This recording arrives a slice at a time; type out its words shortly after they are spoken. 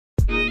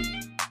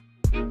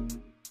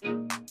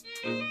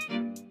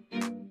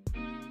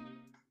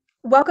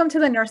Welcome to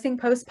the Nursing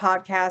Post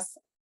podcast,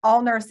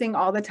 All Nursing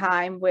All the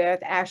Time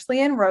with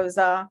Ashley and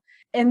Rosa.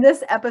 In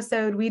this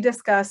episode, we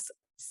discuss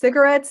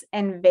cigarettes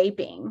and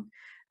vaping.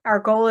 Our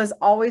goal is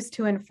always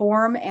to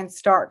inform and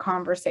start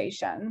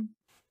conversation.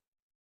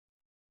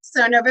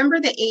 So November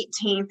the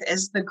 18th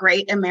is the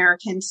Great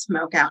American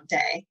Smokeout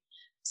Day.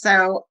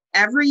 So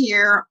every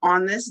year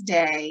on this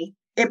day,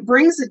 it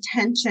brings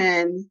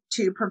attention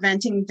to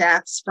preventing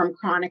deaths from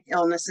chronic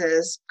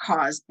illnesses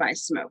caused by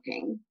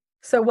smoking.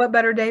 So what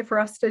better day for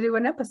us to do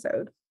an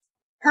episode?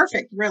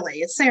 Perfect, really.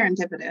 It's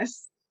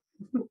serendipitous.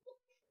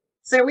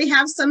 So we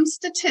have some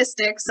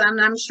statistics,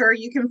 and I'm sure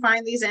you can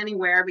find these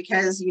anywhere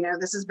because,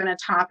 this has been a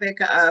topic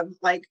of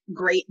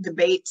great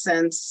debate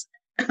since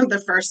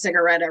the first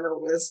cigarette ever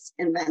was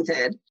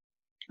invented.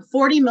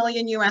 40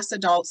 million US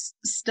adults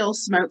still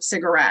smoke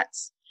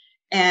cigarettes,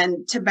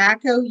 and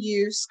tobacco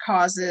use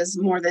causes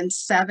more than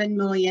 7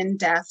 million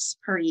deaths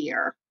per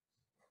year.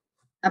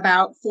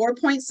 About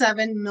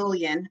 4.7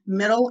 million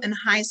middle and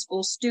high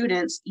school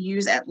students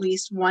use at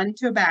least one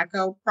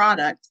tobacco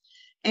product,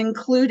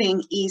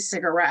 including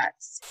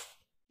e-cigarettes.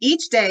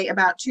 Each day,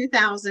 about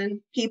 2,000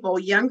 people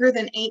younger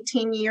than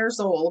 18 years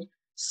old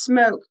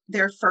smoke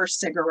their first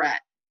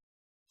cigarette.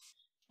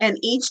 And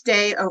each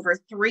day, over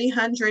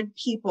 300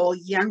 people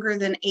younger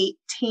than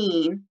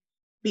 18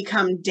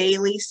 become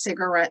daily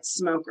cigarette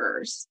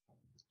smokers.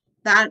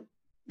 That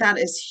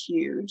is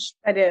huge.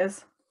 It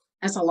is.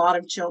 That's a lot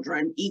of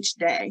children each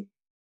day.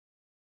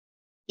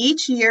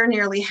 Each year,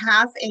 nearly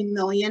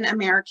 500,000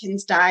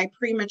 Americans die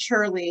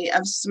prematurely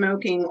of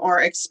smoking or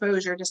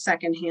exposure to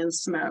secondhand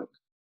smoke.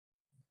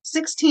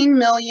 16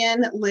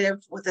 million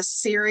live with a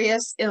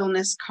serious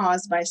illness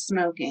caused by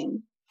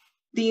smoking.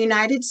 The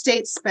United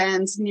States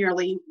spends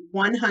nearly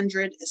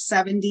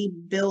 $170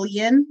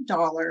 billion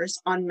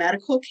on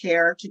medical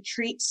care to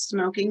treat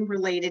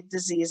smoking-related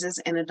diseases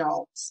in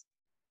adults.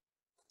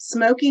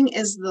 Smoking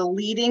is the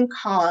leading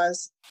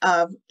cause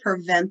of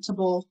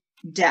preventable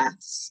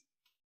deaths.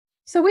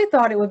 So we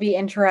thought it would be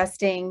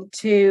interesting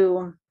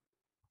to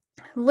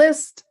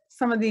list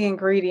some of the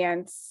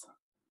ingredients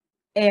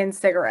in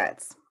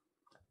cigarettes.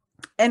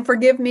 And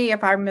forgive me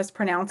if I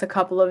mispronounce a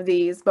couple of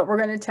these, but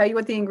we're going to tell you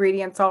what the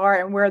ingredients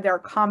are and where they're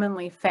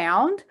commonly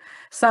found.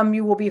 Some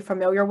you will be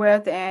familiar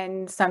with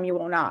and some you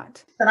will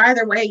not. But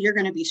either way, you're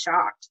going to be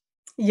shocked.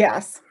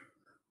 Yes.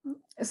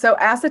 So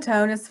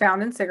acetone is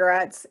found in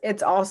cigarettes.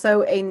 It's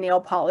also a nail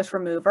polish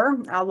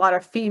remover. A lot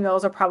of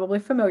females are probably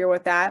familiar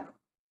with that.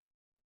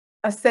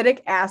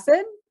 Acetic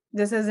acid.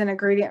 This is an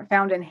ingredient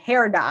found in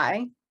hair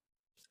dye.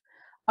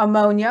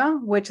 Ammonia,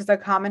 which is a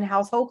common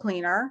household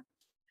cleaner.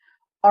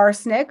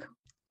 Arsenic,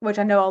 which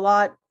I know a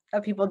lot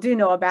of people do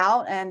know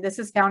about, and this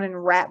is found in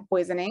rat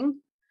poisoning.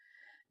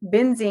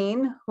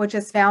 Benzene, which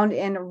is found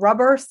in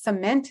rubber,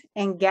 cement,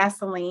 and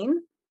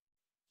gasoline.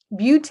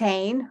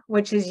 Butane,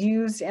 which is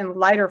used in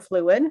lighter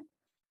fluid.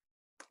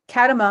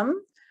 Cadmium,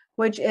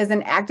 which is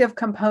an active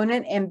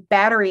component in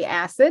battery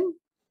acid.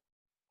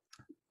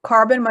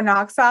 Carbon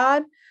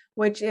monoxide,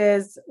 which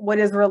is what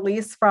is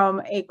released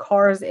from a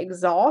car's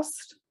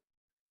exhaust.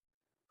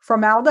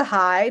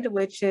 Formaldehyde,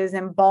 which is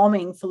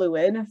embalming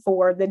fluid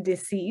for the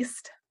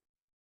deceased.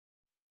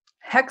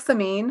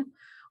 Hexamine,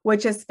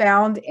 which is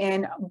found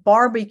in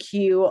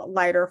barbecue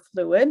lighter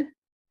fluid.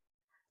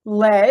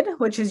 Lead,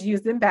 which is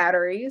used in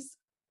batteries.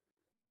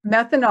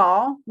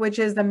 Methanol, which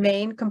is the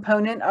main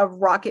component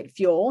of rocket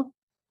fuel.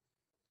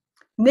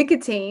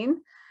 Nicotine,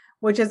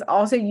 which is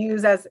also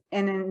used as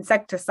an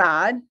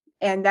insecticide,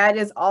 and that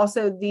is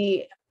also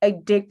the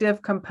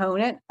addictive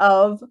component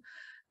of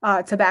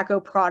tobacco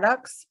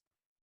products.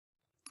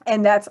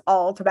 And that's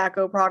all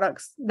tobacco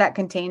products that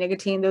contain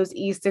nicotine, those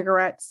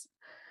e-cigarettes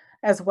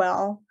as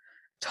well.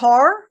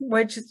 Tar,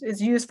 which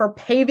is used for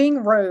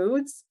paving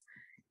roads.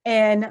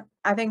 And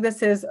I think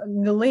this is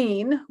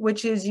Nylene,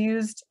 which is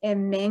used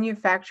in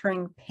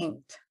manufacturing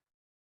paint.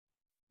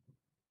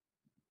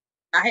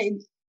 I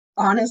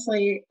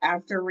honestly,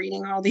 after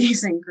reading all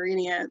these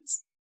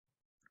ingredients,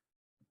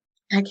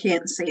 I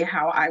can't see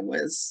how I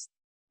was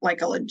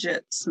like a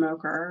legit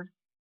smoker,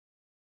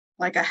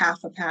 like a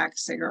half a pack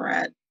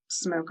cigarette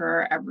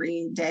smoker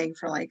every day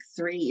for like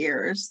 3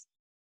 years.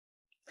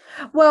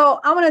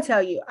 Well, I want to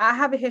tell you, I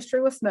have a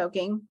history with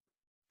smoking.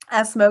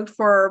 I smoked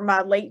for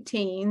my late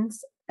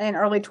teens and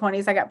early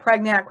 20s. I got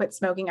pregnant. I quit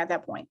smoking at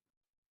that point.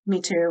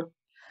 Me too.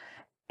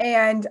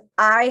 And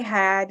I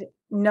had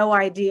no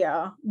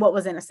idea what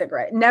was in a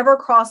cigarette. Never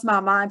crossed my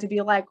mind to be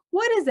like,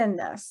 what is in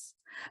this?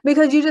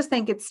 Because you just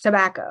think it's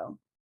tobacco.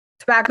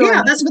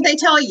 Yeah, that's what they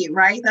tell you,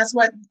 right? That's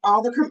what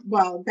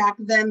back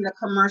then, the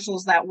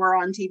commercials that were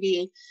on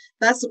TV,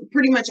 that's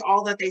pretty much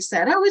all that they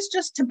said. Oh, it's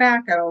just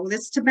tobacco.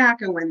 There's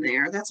tobacco in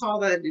there. That's all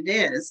that it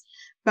is.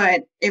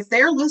 But if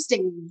they're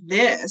listing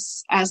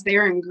this as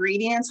their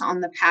ingredients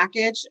on the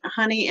package,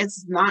 honey,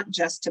 it's not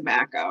just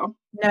tobacco.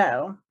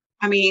 No.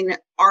 I mean,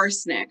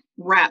 arsenic,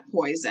 rat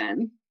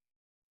poison.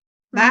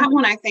 That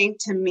one, I think,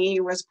 to me,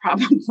 was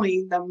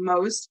probably the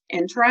most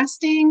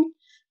interesting,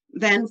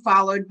 then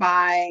followed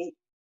by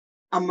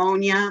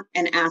ammonia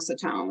and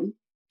acetone.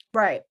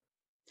 Right.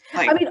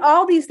 like I mean,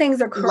 all these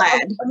things are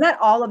lead. not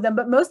all of them,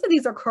 but most of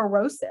these are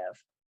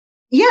corrosive.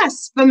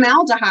 Yes,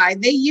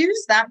 formaldehyde. They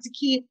use that to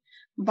keep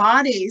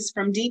bodies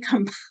from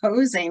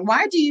decomposing.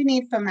 Why do you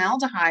need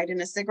formaldehyde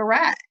in a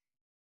cigarette?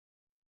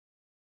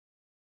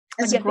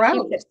 I It's guess it keeps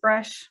gross. it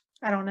fresh.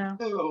 I don't know.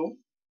 Oh.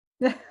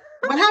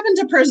 What happened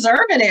to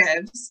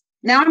preservatives?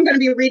 Now I'm going to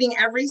be reading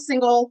every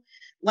single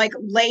like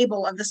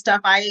label of the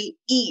stuff I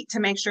eat to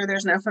make sure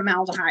there's no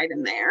formaldehyde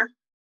in there.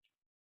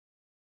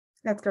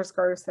 That's just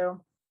gross,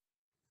 though.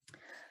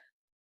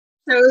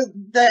 So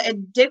the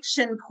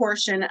addiction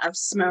portion of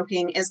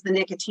smoking is the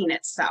nicotine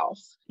itself.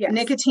 Yes.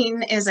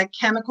 Nicotine is a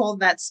chemical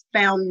that's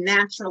found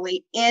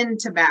naturally in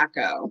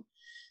tobacco.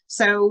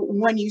 So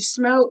when you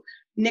smoke,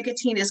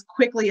 nicotine is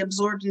quickly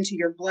absorbed into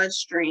your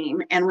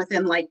bloodstream, and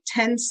within like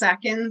 10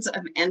 seconds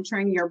of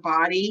entering your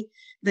body,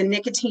 the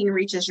nicotine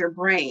reaches your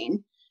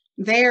brain.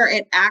 There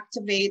it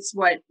activates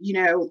what,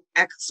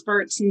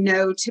 experts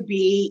know to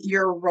be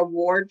your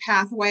reward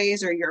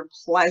pathways or your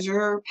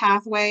pleasure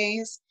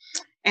pathways.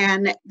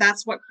 And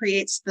that's what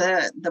creates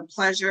the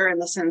pleasure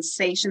and the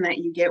sensation that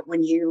you get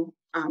when you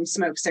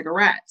smoke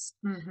cigarettes.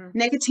 Mm-hmm.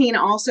 Nicotine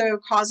also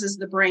causes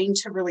the brain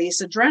to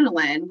release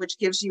adrenaline, which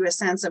gives you a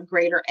sense of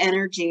greater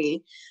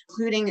energy,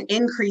 including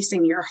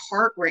increasing your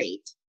heart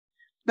rate.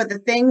 But the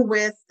thing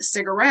with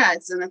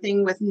cigarettes and the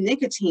thing with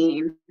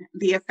nicotine,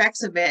 the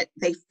effects of it,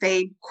 they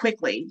fade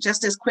quickly,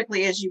 just as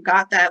quickly as you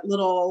got that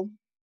little,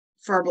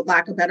 for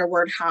lack of a better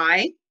word,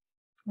 high.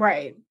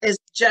 Right. Is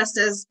just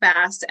as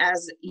fast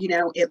as,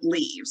 it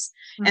leaves.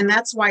 Mm-hmm. And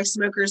that's why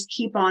smokers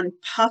keep on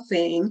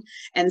puffing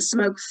and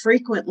smoke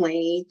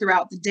frequently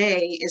throughout the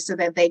day, is so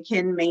that they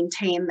can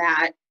maintain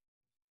that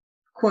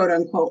quote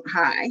unquote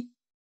high.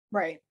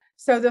 Right.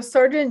 So the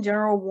Surgeon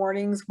General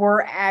warnings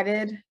were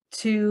added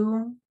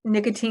to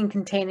nicotine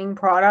containing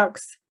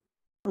products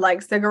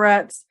like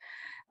cigarettes,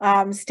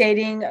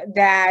 stating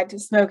that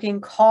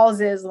smoking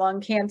causes lung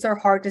cancer,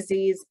 heart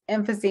disease,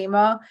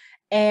 emphysema,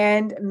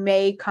 and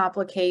may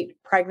complicate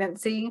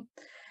pregnancy,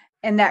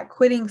 and that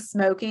quitting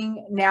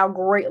smoking now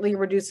greatly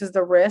reduces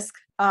the risk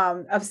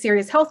of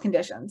serious health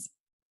conditions.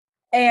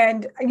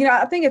 And,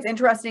 I think it's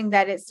interesting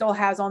that it still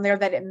has on there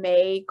that it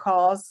may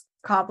cause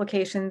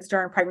complications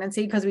during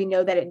pregnancy, because we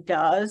know that it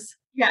does.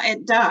 Yeah,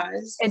 it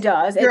does. It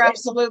does. You're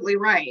absolutely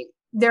right.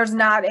 There's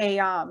not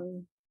a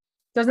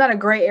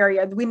gray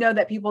area. We know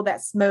that people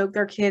that smoke,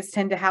 their kids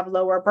tend to have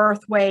lower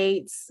birth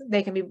weights.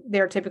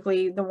 They're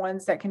typically the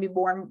ones that can be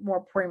born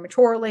more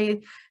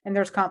prematurely, and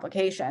there's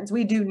complications.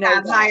 We do know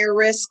have that. Higher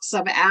risks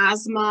of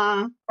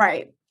asthma.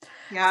 Right.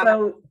 Yeah.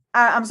 So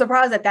I'm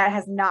surprised that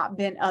has not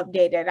been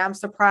updated. I'm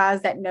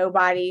surprised that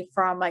nobody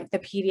from like the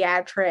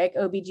pediatric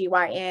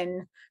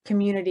OBGYN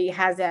community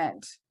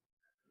hasn't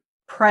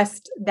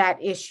pressed that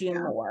issue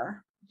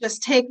more.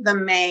 Just take the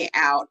may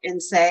out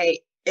and say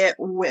it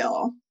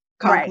will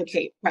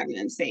complicate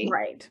pregnancy.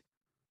 Right.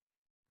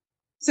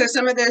 So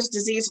some of those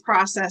disease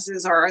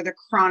processes are the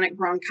chronic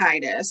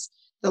bronchitis,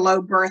 the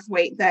low birth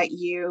weight that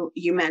you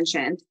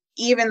mentioned,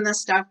 even the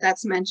stuff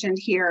that's mentioned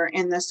here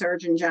in the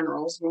Surgeon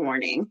General's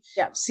warning,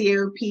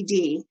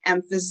 COPD,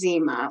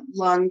 emphysema,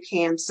 lung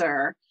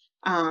cancer,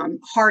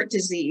 heart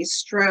disease,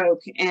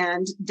 stroke,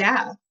 and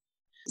death.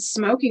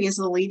 Smoking is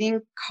the leading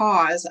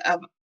cause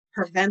of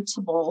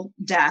preventable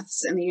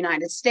deaths in the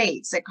United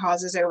States. It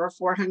causes over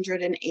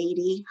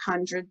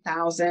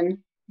 100,000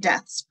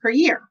 deaths per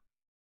year.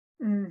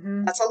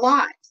 Mm-hmm. That's a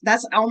lot.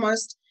 That's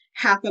almost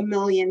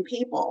 500,000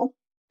 people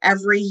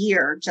every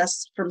year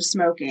just from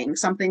smoking,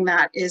 something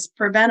that is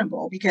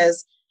preventable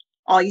because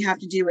all you have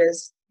to do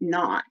is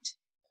not.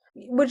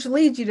 Which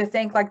leads you to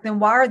think, like, then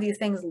why are these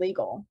things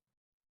legal?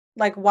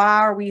 Like, why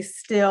are we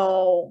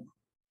still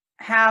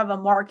have a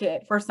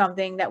market for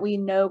something that we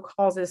know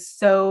causes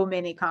so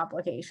many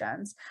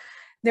complications?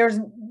 There's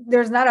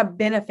not a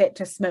benefit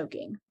to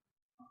smoking.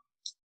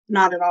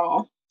 Not at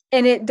all.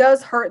 And it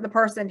does hurt the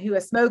person who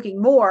is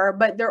smoking more,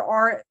 but there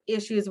are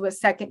issues with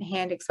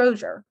secondhand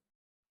exposure.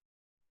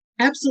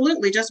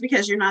 Absolutely. Just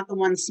because you're not the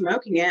one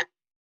smoking it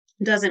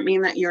doesn't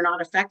mean that you're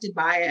not affected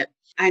by it.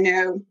 I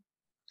know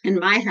in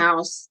my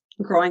house,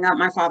 growing up,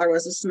 my father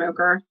was a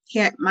smoker.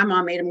 My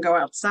mom made him go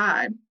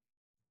outside.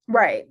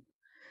 Right.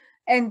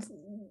 And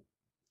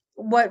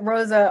what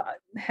Rosa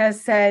has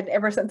said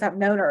ever since I've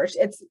known her,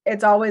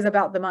 it's always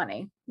about the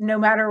money. No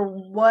matter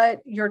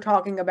what you're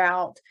talking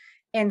about,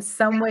 in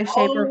some way,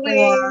 shape, or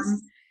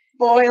form,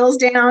 boils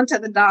down to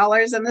the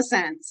dollars and the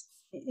cents.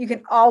 You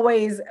can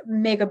always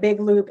make a big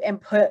loop and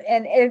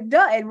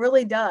it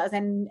really does.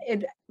 And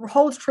it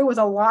holds true with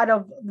a lot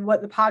of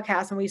what the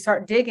podcast, when we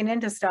start digging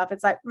into stuff,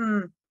 it's like,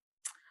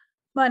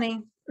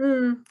 money,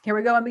 here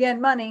we go again,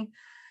 money.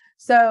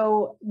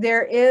 So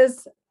there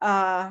is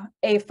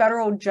a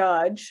federal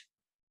judge,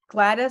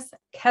 Gladys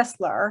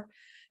Kessler,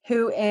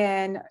 who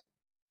in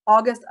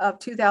August of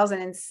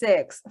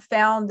 2006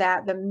 found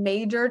that the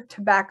major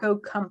tobacco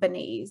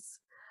companies,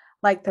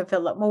 like the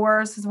Philip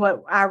Morris is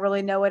what I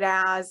really know it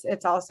as,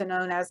 it's also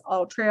known as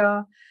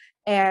Altria,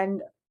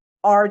 and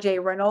R.J.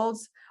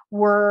 Reynolds,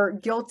 were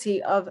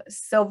guilty of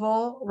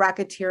civil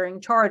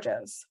racketeering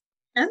charges.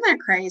 Isn't that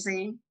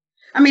crazy?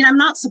 I mean, I'm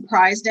not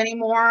surprised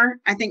anymore.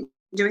 I think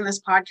doing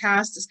this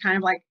podcast is kind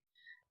of like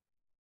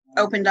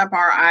opened up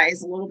our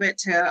eyes a little bit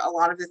to a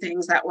lot of the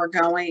things that were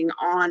going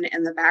on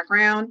in the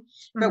background.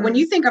 But when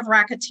you think of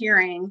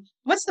racketeering,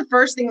 what's the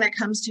first thing that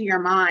comes to your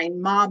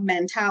mind? Mob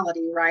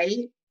mentality,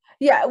 right?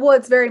 Yeah, well,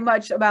 it's very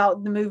much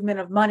about the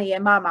movement of money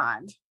in my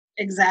mind.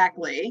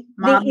 Exactly.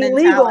 The Mob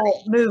illegal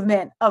mentality.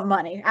 movement of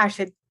money. I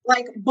should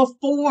Like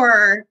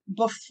before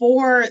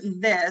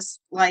this,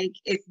 like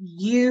if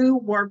you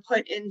were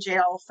put in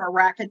jail for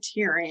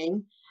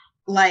racketeering,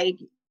 like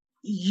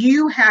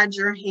you had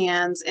your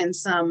hands in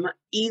some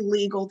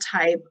illegal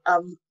type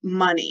of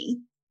money.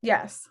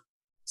 Yes.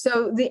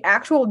 So the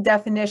actual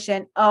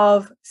definition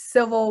of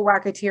civil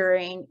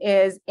racketeering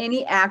is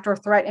any act or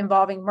threat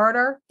involving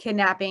murder,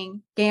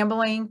 kidnapping,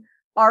 gambling,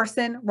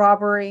 arson,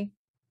 robbery,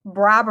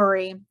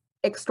 bribery,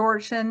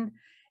 extortion,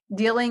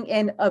 dealing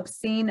in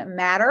obscene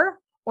matter,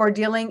 or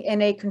dealing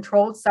in a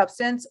controlled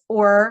substance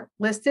or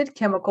listed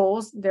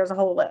chemicals. There's a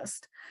whole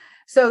list.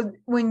 So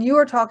when you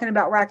are talking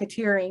about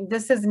racketeering,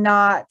 this is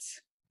not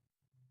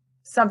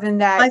something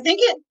that I think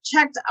it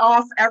checked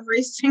off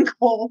every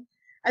single.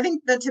 I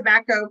think the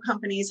tobacco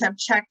companies have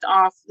checked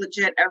off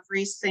legit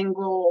every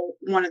single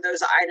one of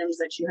those items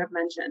that you have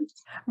mentioned.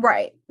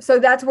 right. So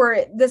that's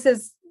where this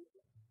is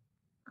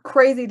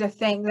crazy to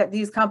think that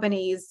these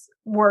companies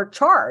were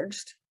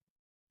charged.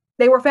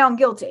 They were found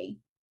guilty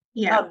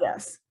of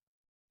this.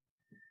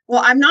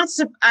 Well,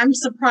 I'm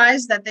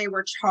surprised that they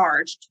were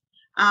charged.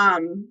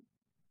 I'm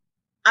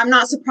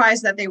not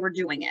surprised that they were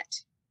doing it.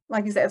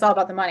 Like you said, it's all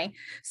about the money.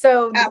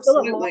 So Philip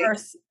Absolutely.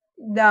 Morris,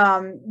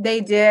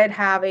 they did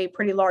have a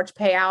pretty large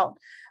payout.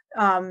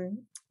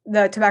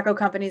 The tobacco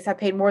companies have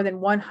paid more than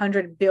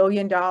 $100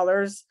 billion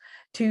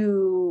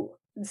to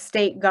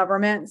state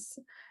governments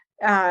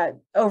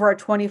over a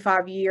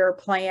 25-year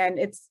plan.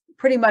 It's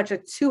pretty much a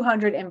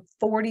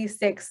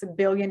 $246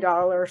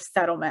 billion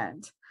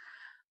settlement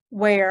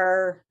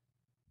where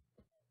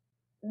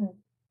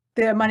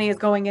the money is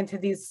going into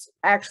these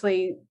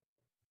actually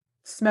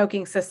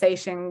smoking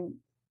cessation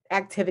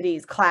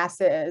activities,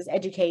 classes,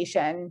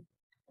 education,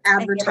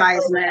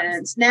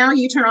 Advertisements. Now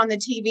you turn on the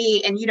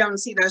TV and you don't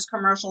see those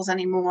commercials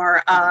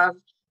anymore of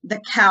the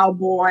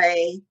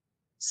cowboy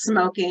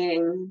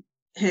smoking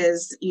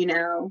his,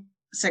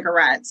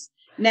 cigarettes.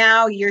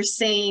 Now you're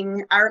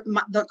seeing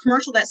the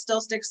commercial that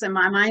still sticks in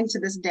my mind to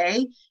this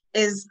day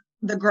is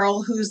the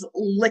girl who's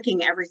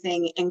licking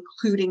everything,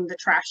 including the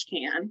trash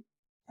can.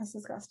 That's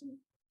disgusting.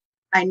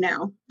 I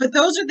know, but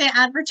those are the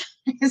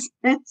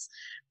advertisements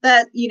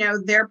that,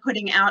 they're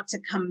putting out to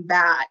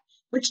combat,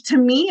 which to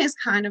me is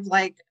kind of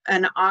like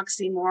an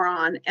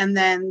oxymoron. And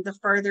then the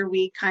further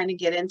we kind of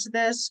get into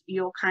this,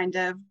 you'll kind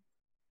of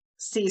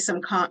see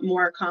some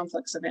more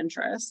conflicts of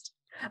interest.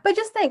 But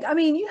just think, I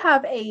mean, you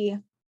have a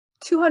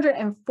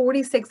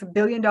 $246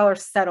 billion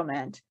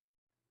settlement.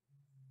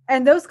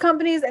 And those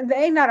companies, and they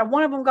ain't not a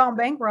one of them gone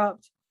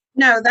bankrupt.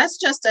 No,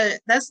 that's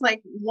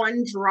like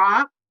one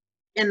drop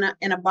in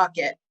a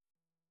bucket.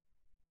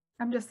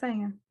 I'm just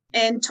saying.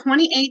 In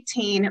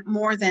 2018,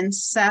 more than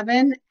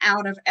 7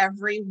 out of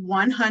every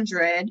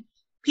 100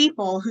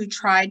 people who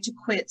tried to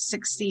quit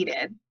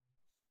succeeded.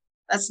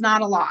 That's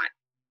not a lot.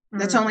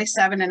 That's only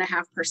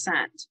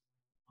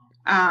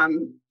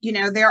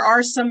 7.5%. There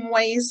are some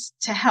ways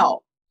to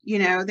help.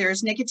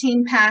 There's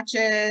nicotine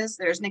patches,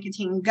 there's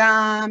nicotine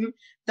gum.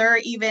 There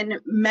are even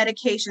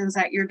medications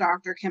that your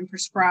doctor can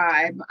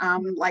prescribe,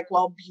 like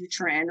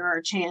Wellbutrin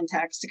or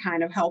Chantix to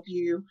kind of help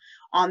you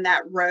on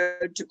that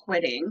road to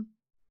quitting.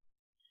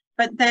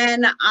 But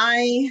then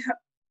I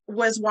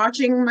was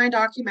watching my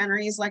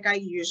documentaries like I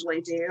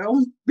usually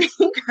do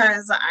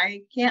because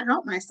I can't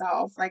help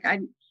myself. Like I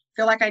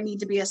feel like I need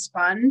to be a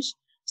sponge.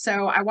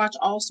 So I watch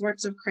all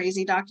sorts of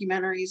crazy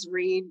documentaries,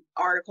 read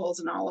articles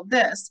and all of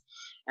this.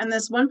 And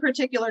this one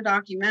particular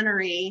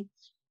documentary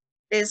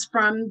is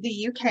from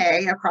the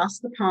UK, across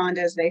the pond,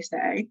 as they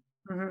say,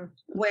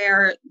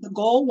 where the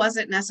goal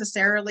wasn't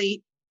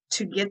necessarily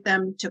to get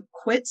them to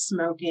quit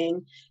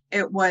smoking.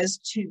 It was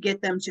to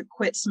get them to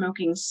quit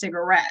smoking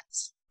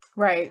cigarettes.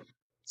 Right.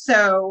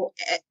 So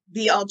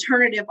the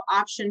alternative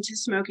option to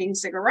smoking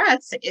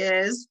cigarettes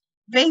is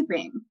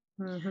vaping.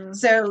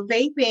 So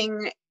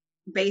vaping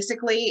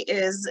basically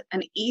is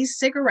an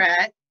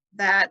e-cigarette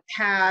that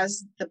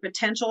has the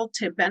potential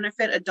to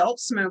benefit adult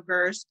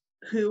smokers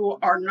who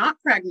are not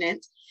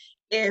pregnant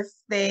if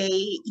they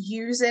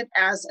use it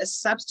as a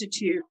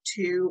substitute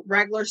to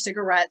regular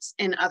cigarettes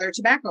and other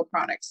tobacco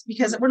products.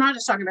 Because we're not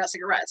just talking about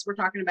cigarettes, we're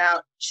talking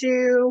about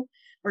chew,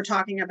 we're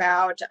talking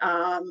about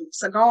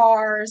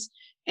cigars,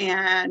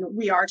 and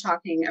we are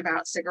talking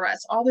about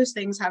cigarettes. All those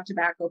things have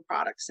tobacco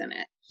products in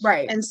it.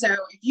 Right. And so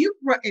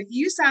if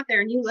you sat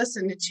there and you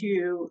listened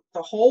to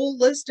the whole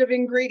list of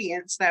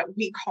ingredients that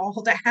we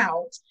called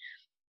out,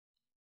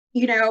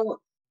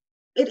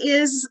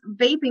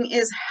 vaping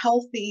is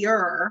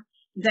healthier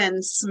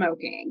than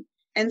smoking.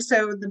 And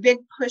so the big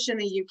push in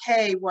the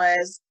UK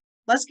was,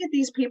 let's get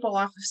these people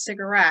off of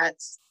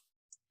cigarettes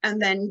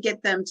and then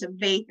get them to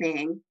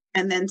vaping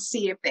and then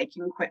see if they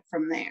can quit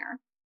from there.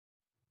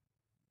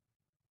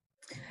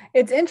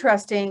 It's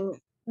interesting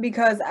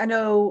because I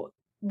know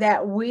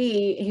that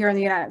we here in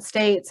the United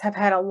States have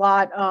had a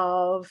lot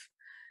of,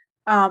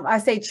 I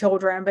say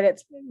children, but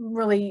it's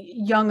really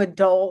young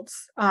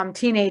adults,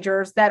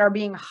 teenagers that are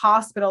being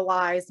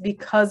hospitalized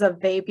because of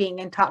vaping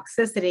and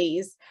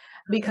toxicities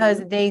because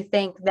Mhm. they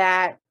think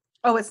that,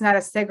 oh, it's not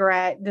a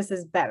cigarette, this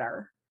is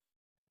better.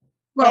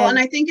 Well, and And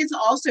I think it's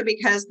also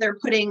because they're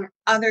putting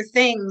other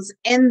things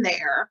in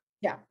there.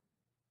 yeah.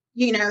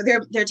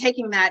 They're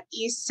taking that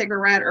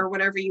e-cigarette or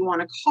whatever you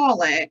want to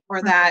call it,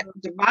 or that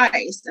Mhm.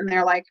 device, and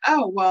they're like,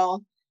 oh,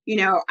 well,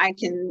 I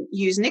can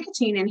use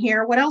nicotine in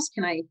here. What else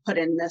can I put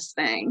in this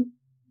thing?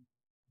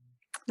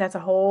 That's a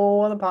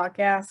whole other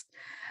podcast.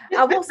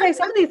 I will say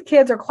some of these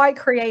kids are quite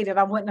creative.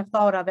 I wouldn't have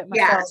thought of it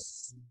myself.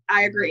 Yes,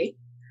 I agree.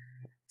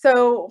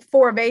 So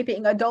for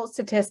vaping, adult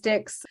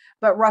statistics,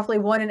 but roughly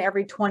 1 in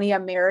every 20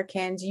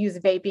 Americans use a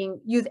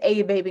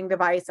vaping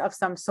device of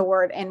some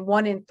sort, and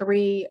 1 in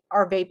 3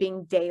 are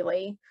vaping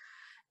daily.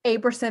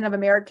 8% of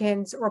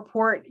Americans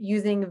report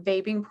using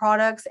vaping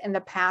products in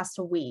the past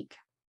week.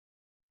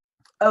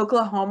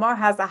 Oklahoma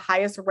has the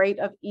highest rate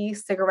of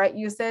e-cigarette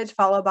usage,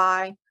 followed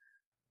by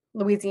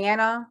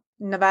Louisiana,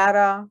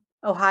 Nevada,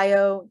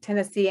 Ohio,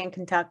 Tennessee, and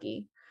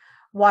Kentucky.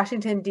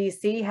 Washington,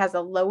 D.C. has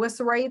the lowest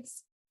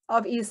rates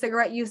of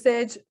e-cigarette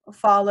usage,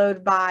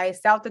 followed by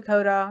South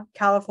Dakota,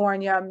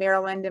 California,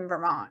 Maryland, and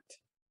Vermont.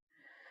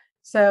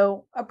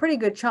 So a pretty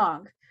good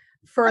chunk.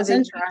 For That's the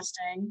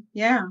interesting.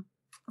 Yeah.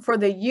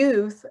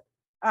 youth,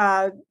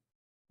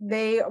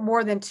 they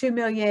more than 2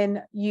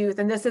 million youth,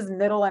 and this is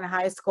middle and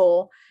high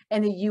school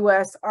in the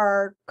U.S.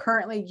 are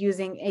currently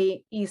using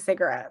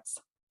e-cigarettes.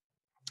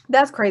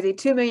 That's crazy.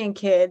 2 million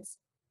kids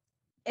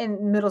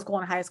in middle school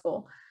and high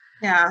school.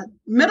 Yeah.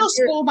 Middle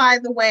school, by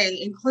the way,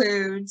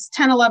 includes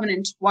 10, 11,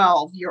 and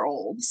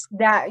 12-year-olds.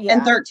 That, And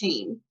yeah,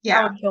 13. I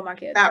Yeah. would kill my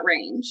kids. That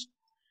range.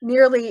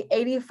 Nearly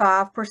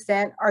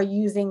 85% are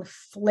using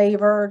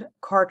flavored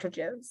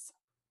cartridges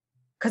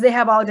because they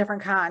have all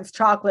different kinds,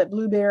 chocolate,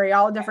 blueberry,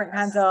 all different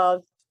kinds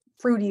of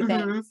fruity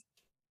Mm-hmm. things.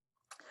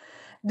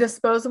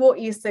 Disposable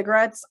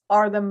e-cigarettes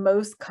are the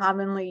most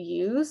commonly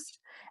used,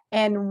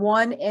 and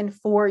 1 in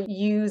 4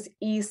 use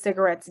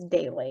e-cigarettes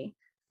daily.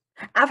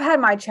 I've had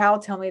my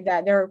child tell me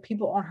that there are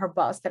people on her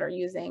bus that are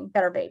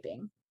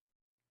vaping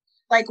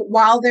Like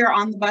while they're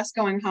on the bus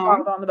going while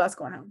home, on the bus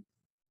going home.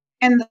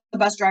 and the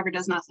bus driver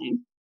does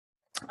nothing.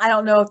 I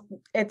don't know if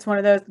it's one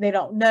of those they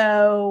don't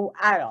know.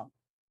 I I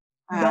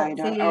don't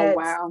don't. see Oh, it.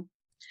 wow.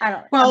 I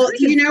don't. I'm Well, sure you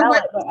can you know smell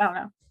what? it, but I don't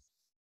know.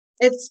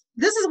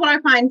 This is what I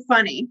find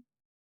funny.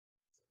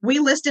 We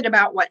listed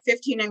about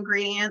 15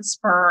 ingredients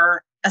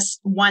for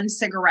one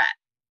cigarette.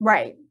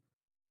 Right.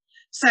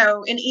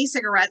 So in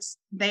e-cigarettes,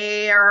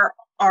 there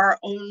are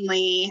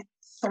only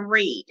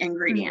 3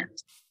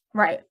 ingredients.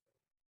 Right.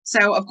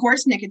 So of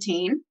course,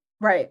 nicotine.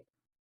 Right.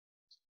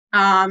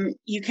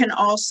 You can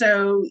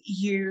also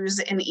use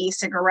in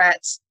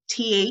e-cigarettes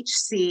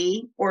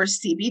THC or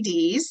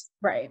CBDs.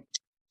 Right.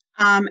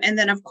 And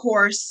then, of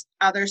course,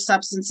 other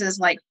substances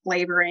like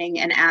flavoring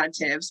and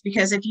additives,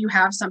 because if you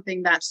have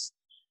something that's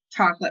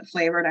chocolate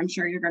flavored, I'm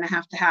sure you're going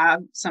to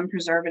have some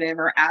preservative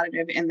or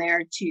additive in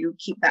there to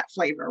keep that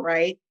flavor,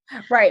 right?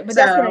 Right. But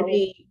that's going to So,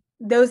 be,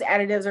 those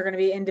additives are going to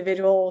be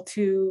individual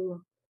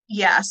to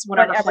yes,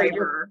 whatever whatever you're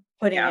flavor.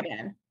 putting Yeah. it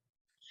in.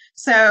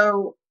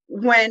 So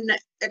when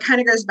it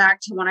kind of goes back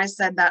to when I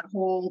said that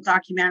whole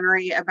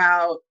documentary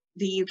about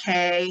the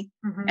UK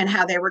and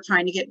how they were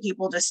trying to get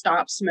people to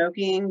stop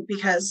smoking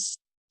because,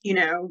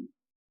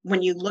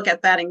 when you look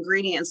at that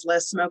ingredients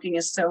list, smoking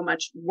is so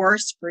much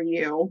worse for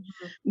you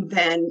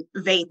than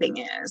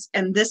vaping is.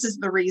 And this is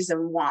the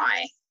reason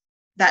why,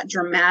 that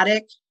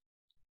dramatic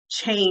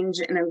change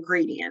in The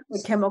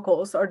ingredients.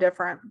 chemicals are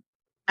different.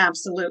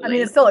 Absolutely. I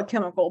mean, it's still a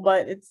chemical,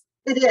 but it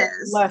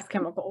is. less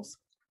chemicals.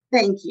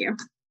 Thank you.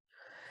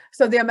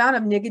 So the amount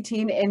of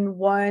nicotine in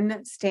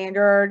one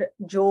standard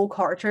Juul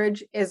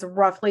cartridge is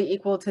roughly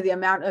equal to the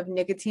amount of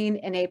nicotine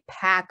in a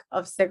pack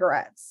of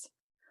cigarettes,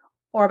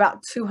 or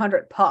about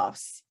 200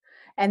 puffs.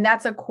 And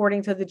that's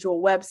according to the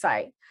Juul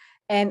website.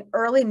 And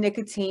early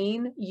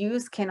nicotine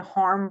use can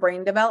harm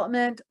brain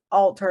development,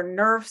 alter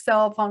nerve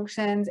cell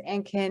functions,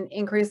 and can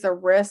increase the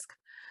risk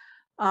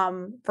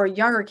for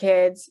younger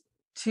kids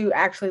to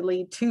actually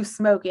lead to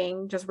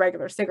smoking just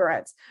regular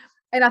cigarettes.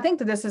 And I think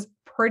that this is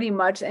pretty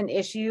much an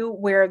issue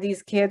where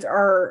these kids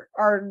are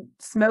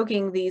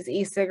smoking these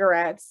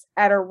e-cigarettes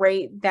at a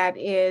rate that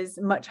is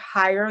much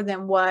higher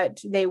than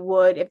what they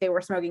would if they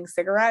were smoking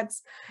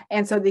cigarettes.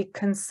 And so the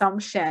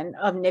consumption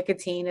of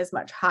nicotine is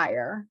much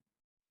higher.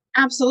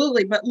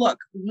 Absolutely. But look,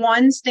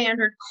 one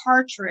standard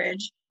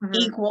cartridge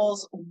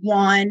equals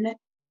 1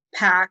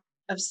 pack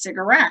of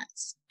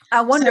cigarettes.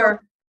 I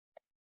wonder.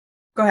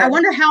 Go ahead. I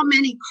wonder how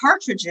many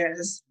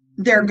cartridges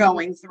they're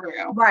going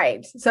through.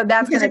 Right. So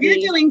that's because if you're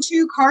doing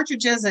 2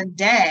 cartridges a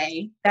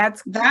day,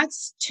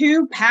 that's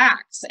 2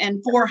 packs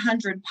and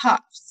 400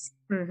 puffs.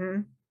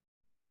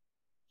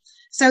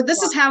 So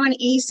this is how an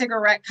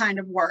e-cigarette kind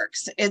of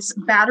works. It's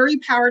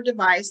battery-powered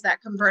device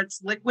that converts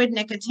liquid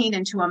nicotine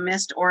into a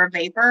mist or a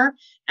vapor,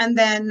 and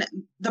then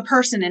the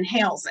person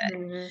inhales it.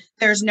 Mm-hmm.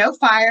 There's no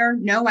fire,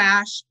 no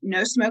ash,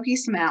 no smoky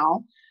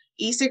smell.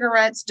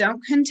 E-cigarettes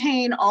don't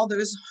contain all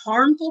those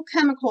harmful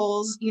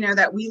chemicals,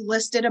 that we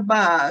listed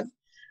above,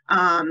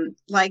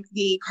 like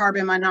the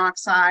carbon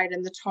monoxide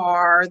and the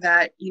tar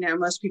that,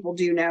 most people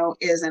do know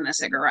is in a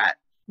cigarette.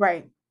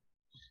 Right.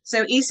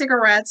 So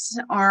e-cigarettes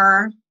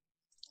are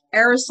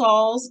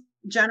aerosols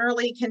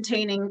generally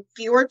containing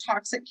fewer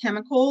toxic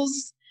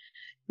chemicals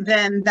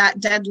than that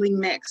deadly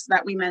mix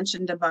that we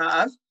mentioned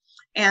above.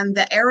 And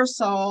the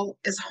aerosol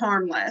is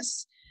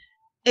harmless.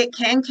 It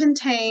can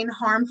contain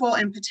harmful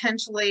and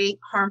potentially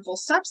harmful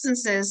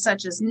substances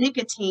such as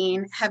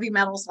nicotine, heavy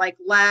metals like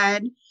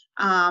lead,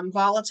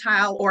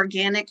 volatile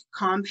organic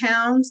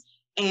compounds,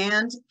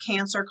 and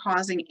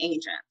cancer-causing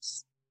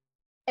agents.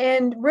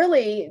 And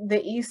really,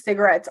 the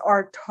e-cigarettes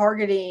are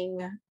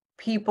targeting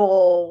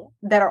people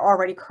that are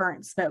already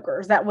current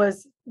smokers. That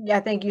was,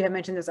 I think you had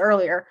mentioned this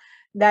earlier,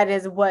 that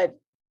is what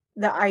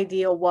the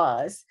ideal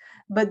was.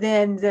 But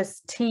then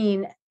this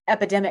teen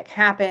epidemic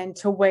happened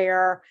to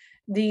where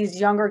these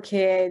younger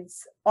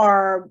kids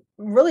are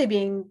really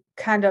being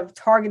kind of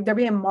targeted, they're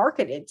being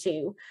marketed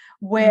to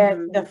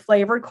with the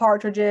flavored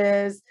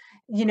cartridges,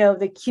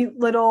 the cute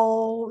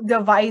little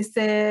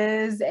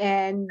devices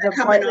and the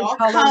bright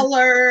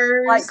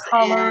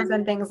colors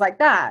and things like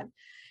that.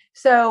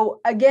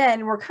 So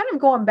again, we're kind of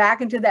going back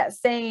into that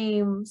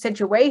same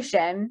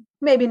situation,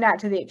 maybe not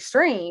to the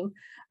extreme,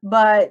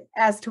 but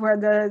as to where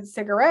the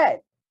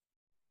cigarette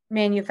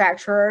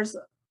manufacturers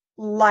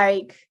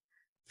like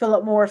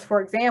Philip Morris,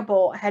 for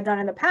example, had done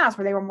in the past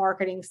where they were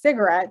marketing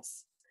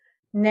cigarettes.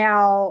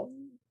 Now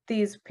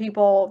these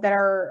people that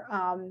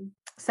are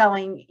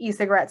selling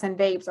e-cigarettes and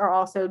vapes are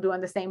also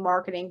doing the same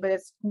marketing, but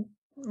it's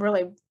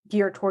really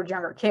geared towards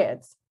younger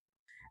kids.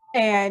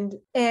 And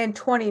in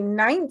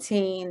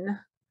 2019,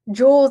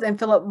 Juul and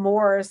Philip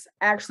Morris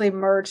actually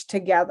merged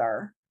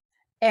together,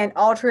 and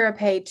Altria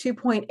paid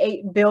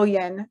 $2.8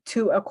 billion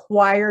to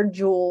acquire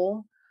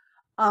Juul,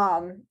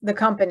 the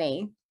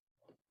company,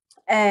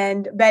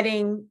 and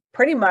betting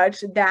pretty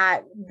much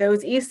that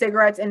those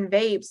e-cigarettes and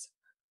vapes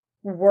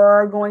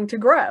were going to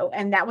grow.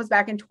 And that was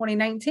back in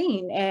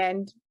 2019.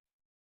 And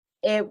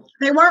they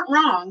weren't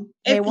wrong.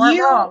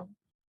 Wrong.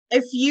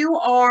 If you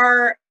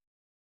are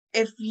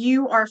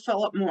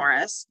Philip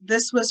Morris,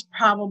 this was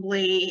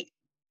probably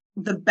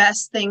the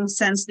best thing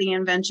since the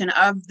invention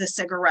of the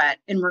cigarette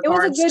in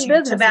regards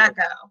to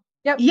tobacco.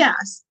 Yep.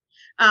 Yes.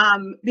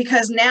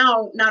 Because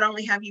now not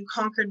only have you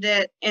conquered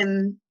it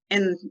in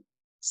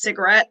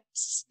cigarette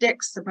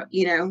sticks,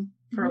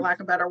 for lack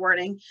of better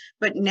wording,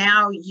 but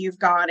now you've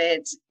got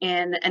it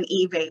in an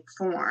e-vape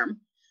form.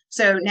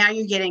 So now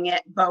you're getting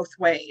it both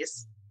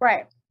ways.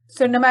 Right.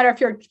 So no matter if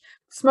you're a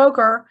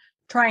smoker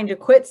trying to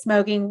quit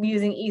smoking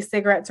using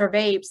e-cigarettes or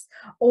vapes,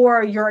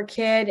 or you're a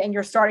kid and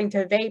you're starting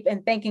to vape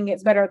and thinking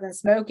it's better than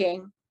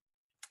smoking,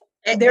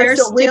 they're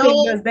still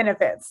reaping those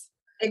benefits.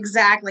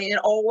 Exactly. It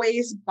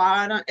always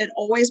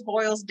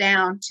boils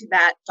down to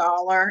that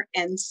dollar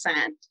and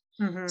cent.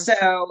 Mm-hmm.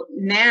 So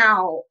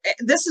now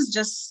this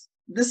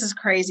is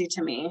crazy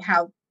to me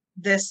how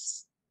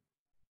this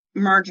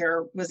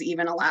merger was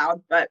even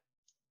allowed. But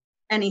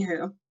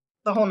anywho,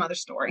 the whole nother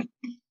story.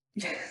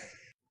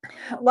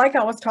 Like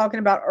I was talking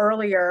about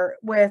earlier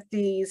with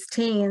these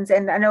teens,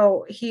 and I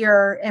know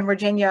here in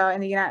Virginia in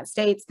the United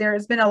States,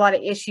 there's been a lot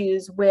of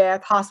issues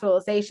with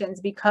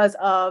hospitalizations because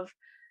of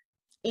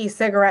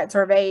e-cigarettes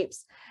or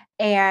vapes.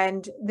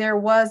 And there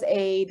was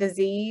a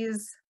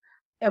disease,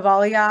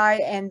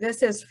 Evolii, and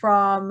this is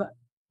from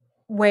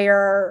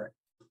where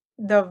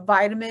the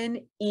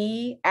vitamin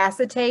E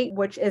acetate,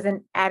 which is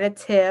an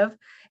additive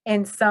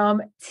in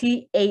some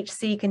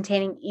THC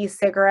containing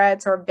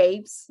e-cigarettes or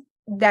vapes,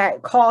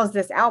 that caused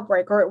this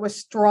outbreak, or it was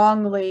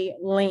strongly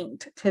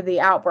linked to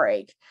the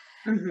outbreak.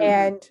 Mm-hmm.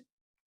 And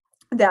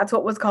that's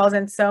what was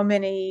causing so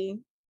many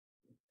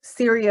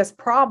serious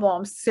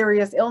problems,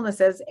 serious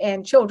illnesses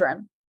in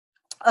children.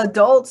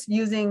 Adults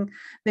using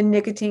the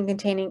nicotine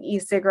containing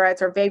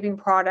e-cigarettes or vaping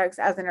products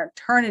as an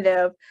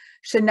alternative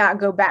should not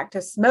go back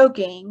to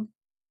smoking.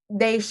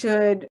 They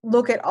should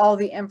look at all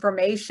the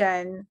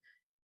information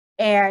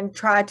and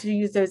try to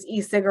use those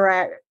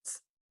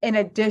e-cigarettes in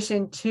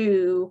addition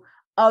to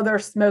other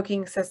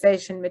smoking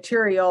cessation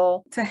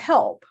material to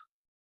help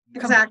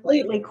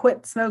completely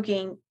quit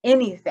smoking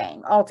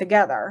anything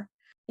altogether.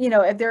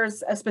 If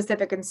there's a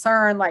specific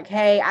concern like,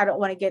 hey, I don't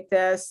want to get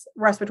this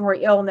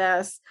respiratory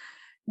illness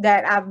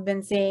that I've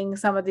been seeing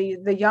some of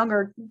the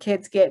younger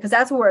kids get, because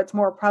that's where it's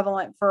more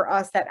prevalent for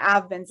us that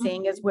I've been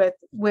seeing is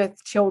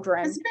with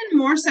children. It's been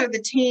more so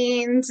the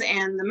teens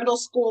and the middle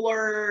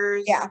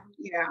schoolers. Yeah.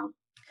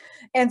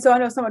 And so I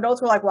know some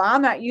adults were like, well,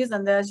 I'm not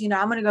using this,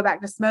 I'm going to go back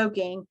to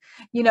smoking.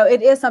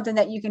 It is something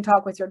that you can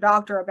talk with your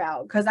doctor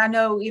about, because I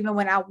know even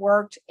when I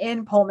worked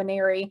in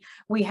pulmonary,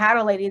 we had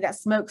a lady that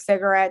smoked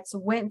cigarettes,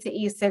 went to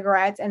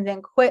e-cigarettes, and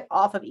then quit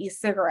off of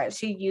e-cigarettes.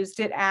 She used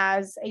it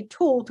as a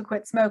tool to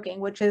quit smoking,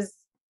 which is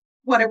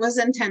what it was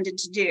intended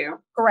to do.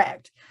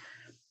 Correct.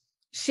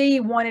 She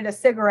wanted a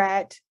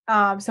cigarette.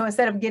 So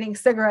instead of getting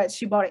cigarettes,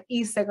 she bought an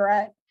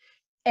e-cigarette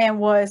and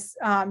was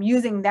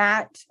using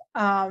that.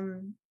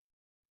 And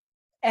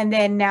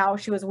then now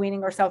she was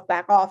weaning herself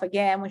back off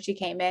again when she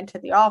came into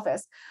the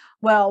office.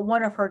 Well,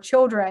 one of her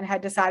children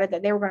had decided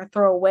that they were going to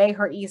throw away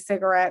her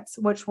e-cigarettes,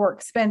 which were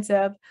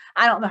expensive.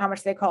 I don't know how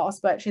much they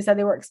cost, but she said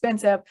they were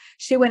expensive.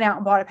 She went out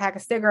and bought a pack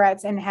of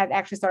cigarettes and had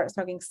actually started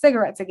smoking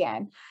cigarettes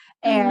again.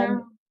 And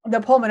the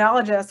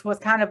pulmonologist was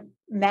kind of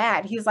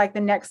mad. He's like,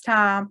 the next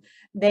time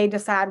they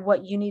decide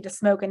what you need to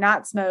smoke and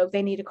not smoke,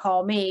 they need to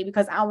call me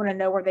because I want to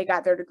know where they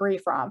got their degree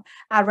from.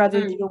 I'd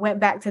rather you went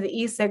back to the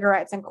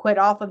e-cigarettes and quit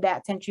off of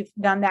that since you've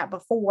done that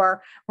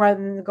before, rather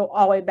than go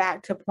all the way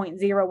back to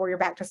 0.0 where you're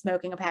back to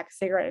smoking a pack of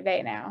cigarette a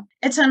day now.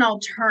 It's an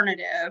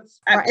alternative.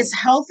 Right. It's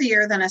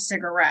healthier than a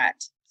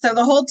cigarette. So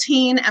the whole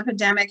teen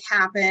epidemic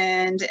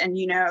happened, and,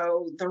 you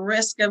know, the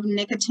risk of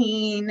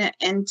nicotine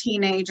in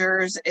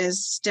teenagers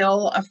is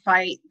still a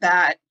fight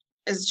that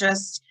is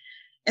just,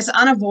 it's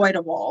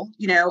unavoidable.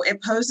 You know,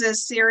 it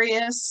poses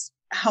serious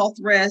health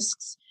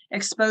risks.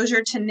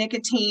 Exposure to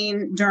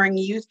nicotine during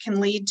youth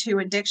can lead to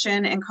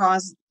addiction and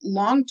cause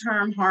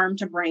long-term harm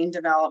to brain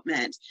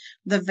development.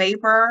 The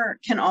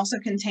vapor can also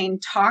contain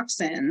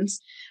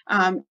toxins.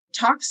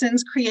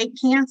 Toxins create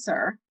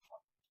cancer.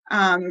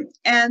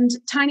 And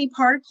tiny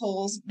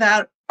particles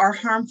that are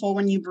harmful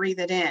when you breathe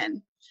it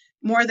in.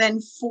 More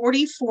than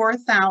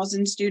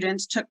 44,000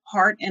 students took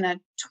part in a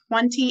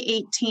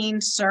 2018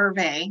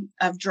 survey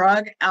of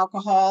drug,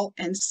 alcohol,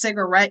 and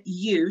cigarette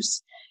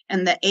use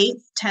in the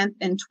 8th, 10th,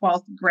 and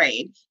 12th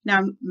grade.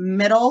 Now,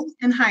 middle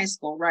and high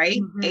school,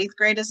 right? 8th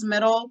grade is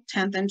middle,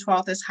 10th and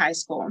 12th is high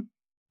school.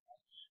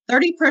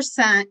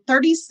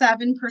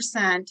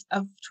 37%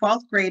 of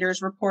 12th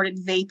graders reported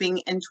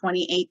vaping in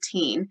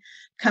 2018,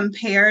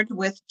 compared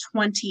with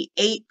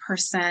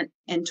 28%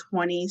 in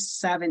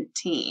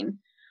 2017.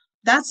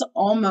 That's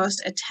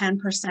almost a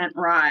 10%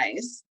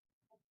 rise.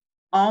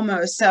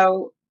 Almost.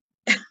 So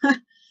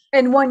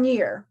in 1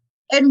 year.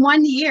 In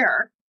 1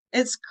 year,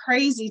 it's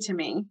crazy to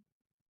me.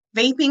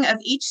 Vaping of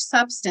each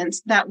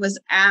substance that was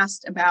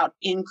asked about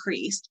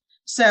increased.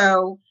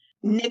 So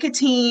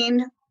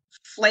nicotine,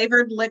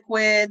 flavored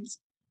liquids,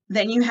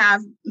 then you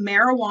have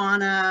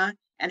marijuana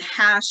and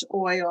hash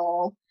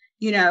oil.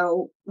 You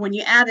know, when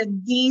you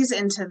added these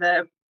into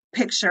the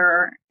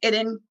picture, it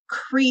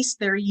increased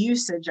their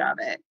usage of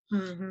it.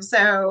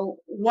 So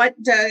what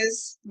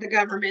does the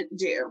government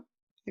do?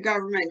 The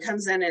government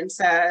comes in and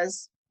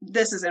says,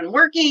 this isn't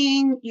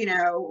working. You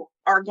know,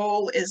 our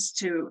goal is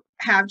to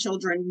have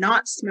children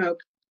not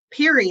smoke,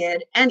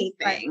 period,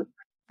 anything. Right.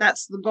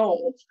 That's the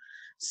goal.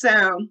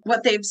 So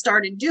what they've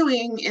started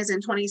doing is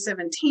in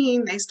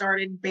 2017, they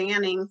started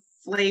banning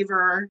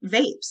flavor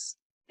vapes.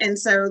 And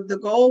so the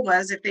goal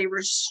was if they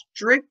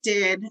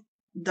restricted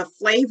the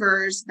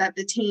flavors that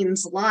the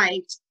teens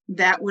liked,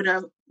 that would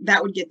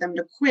get them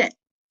to quit.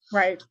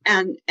 Right.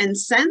 And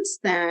since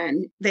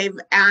then, they've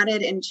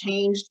added and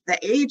changed the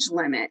age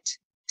limit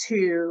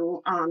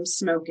to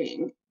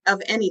smoking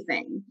of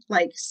anything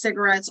like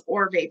cigarettes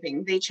or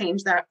vaping. They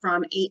changed that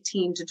from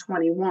 18 to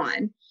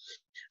 21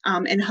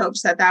 in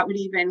hopes that would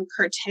even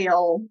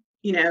curtail,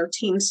 you know,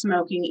 teen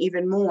smoking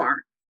even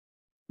more.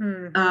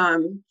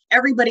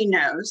 Everybody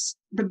knows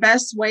the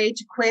best way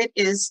to quit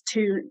is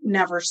to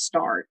never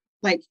start.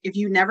 Like if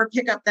you never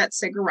pick up that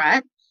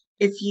cigarette,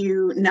 if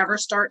you never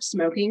start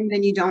smoking,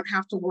 then you don't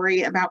have to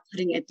worry about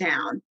putting it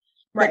down.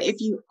 Right. But if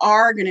you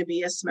are going to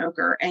be a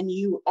smoker and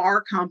you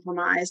are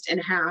compromised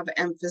and have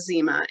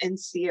emphysema and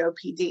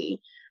COPD,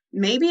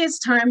 maybe it's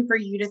time for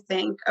you to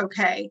think,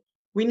 okay,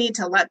 we need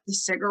to let the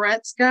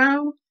cigarettes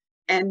go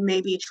and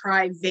maybe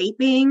try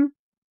vaping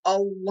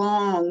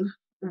along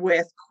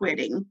with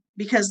quitting.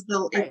 Because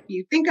if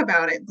you think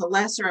about it, the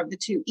lesser of the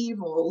two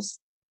evils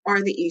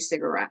are the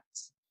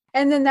e-cigarettes.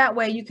 And then that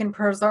way you can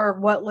preserve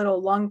what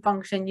little lung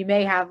function you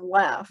may have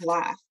left.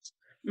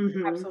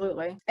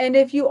 Absolutely. And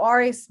if you are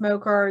a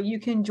smoker, you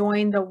can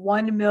join the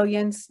 1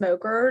 million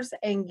smokers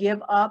and give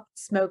up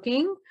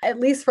smoking, at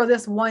least for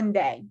this one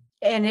day.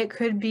 And it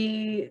could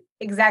be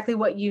exactly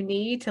what you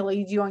need to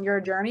lead you on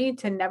your journey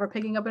to never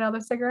picking up another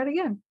cigarette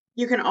again.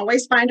 You can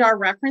always find our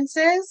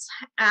references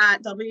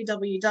at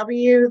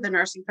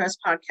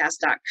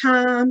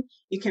www.thenursingpostpodcast.com.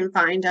 You can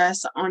find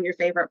us on your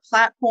favorite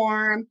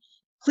platform.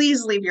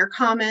 Please leave your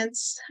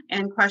comments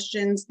and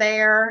questions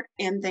there.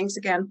 And thanks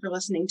again for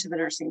listening to The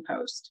Nursing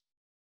Post.